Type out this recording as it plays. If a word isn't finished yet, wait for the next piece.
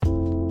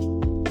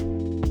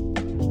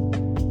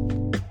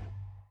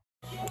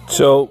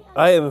So,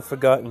 I haven't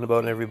forgotten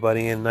about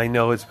everybody, and I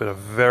know it's been a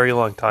very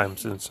long time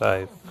since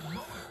I've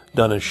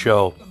done a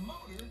show.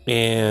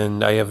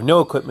 And I have no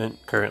equipment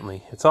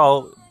currently. It's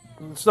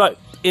not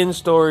in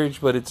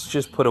storage, but it's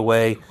just put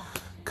away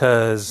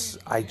because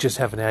I just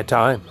haven't had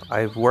time.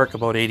 I work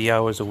about 80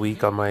 hours a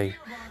week on my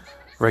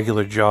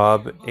regular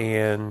job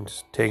and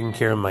taking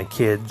care of my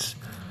kids.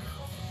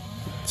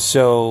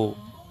 So,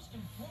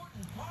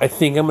 I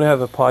think I'm going to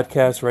have a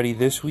podcast ready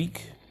this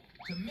week.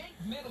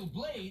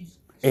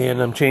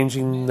 And I'm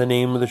changing the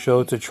name of the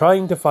show to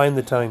Trying to Find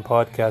the Time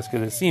Podcast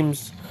because it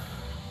seems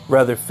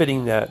rather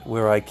fitting that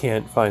where I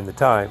can't find the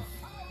time.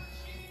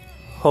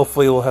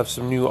 Hopefully we'll have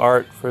some new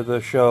art for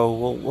the show.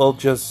 We'll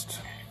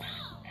just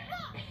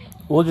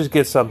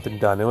get something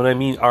done. And when I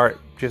mean art,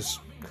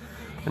 just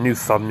a new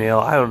thumbnail.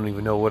 I don't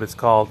even know what it's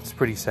called. It's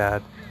pretty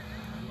sad.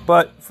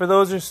 But for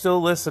those who are still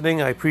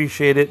listening, I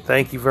appreciate it.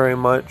 Thank you very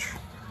much.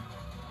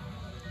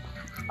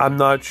 I'm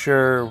not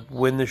sure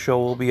when the show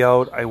will be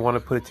out. I want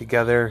to put it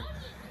together.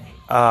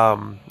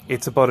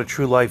 It's about a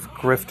true life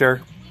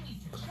grifter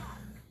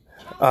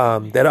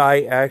that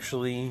I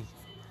actually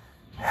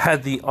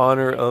had the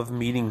honor of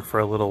meeting for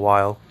a little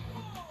while.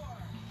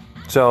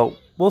 So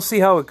we'll see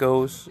how it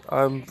goes.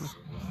 I'm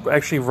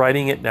actually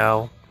writing it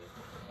now,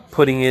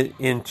 putting it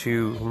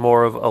into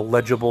more of a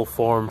legible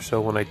form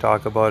so when I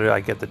talk about it, I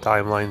get the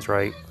timelines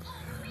right.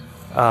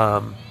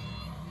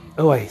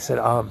 I said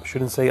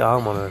shouldn't say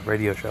on a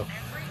radio show.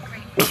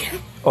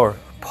 Or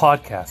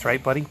podcast,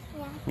 right, buddy?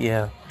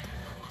 Yeah.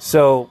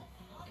 So,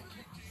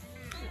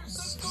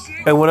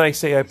 and when I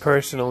say I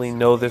personally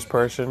know this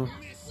person,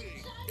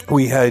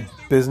 we had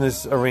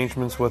business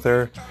arrangements with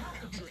her.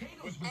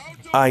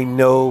 I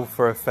know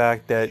for a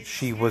fact that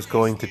she was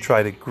going to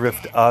try to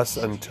grift us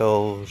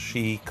until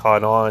she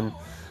caught on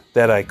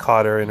that I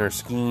caught her in her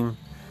scheme.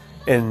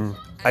 And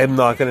I'm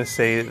not going to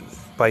say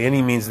by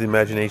any means of the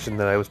imagination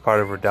that I was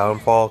part of her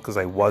downfall, because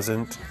I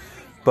wasn't.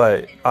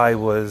 But I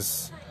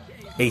was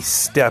a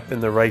step in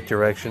the right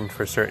direction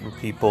for certain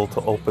people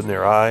to open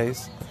their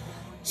eyes.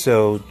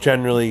 So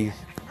generally,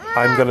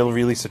 I'm going to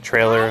release a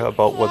trailer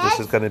about what this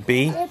is going to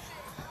be.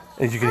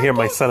 As you can hear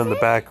my son in the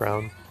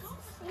background.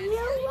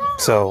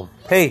 So,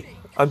 hey,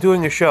 I'm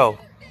doing a show.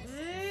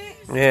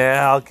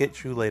 Yeah, I'll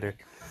get you later.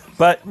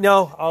 But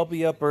no, I'll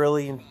be up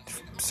early and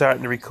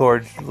starting to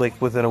record like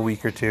within a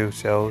week or two.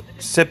 So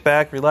sit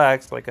back,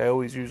 relax, like I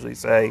always usually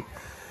say.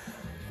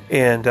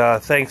 And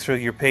thanks for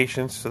your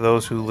patience to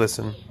those who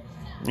listen.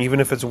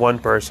 Even if it's one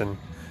person,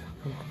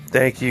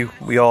 thank you.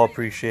 We all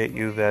appreciate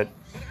you that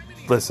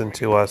listen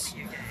to us.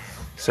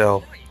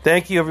 So,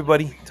 thank you,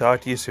 everybody.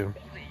 Talk to you soon.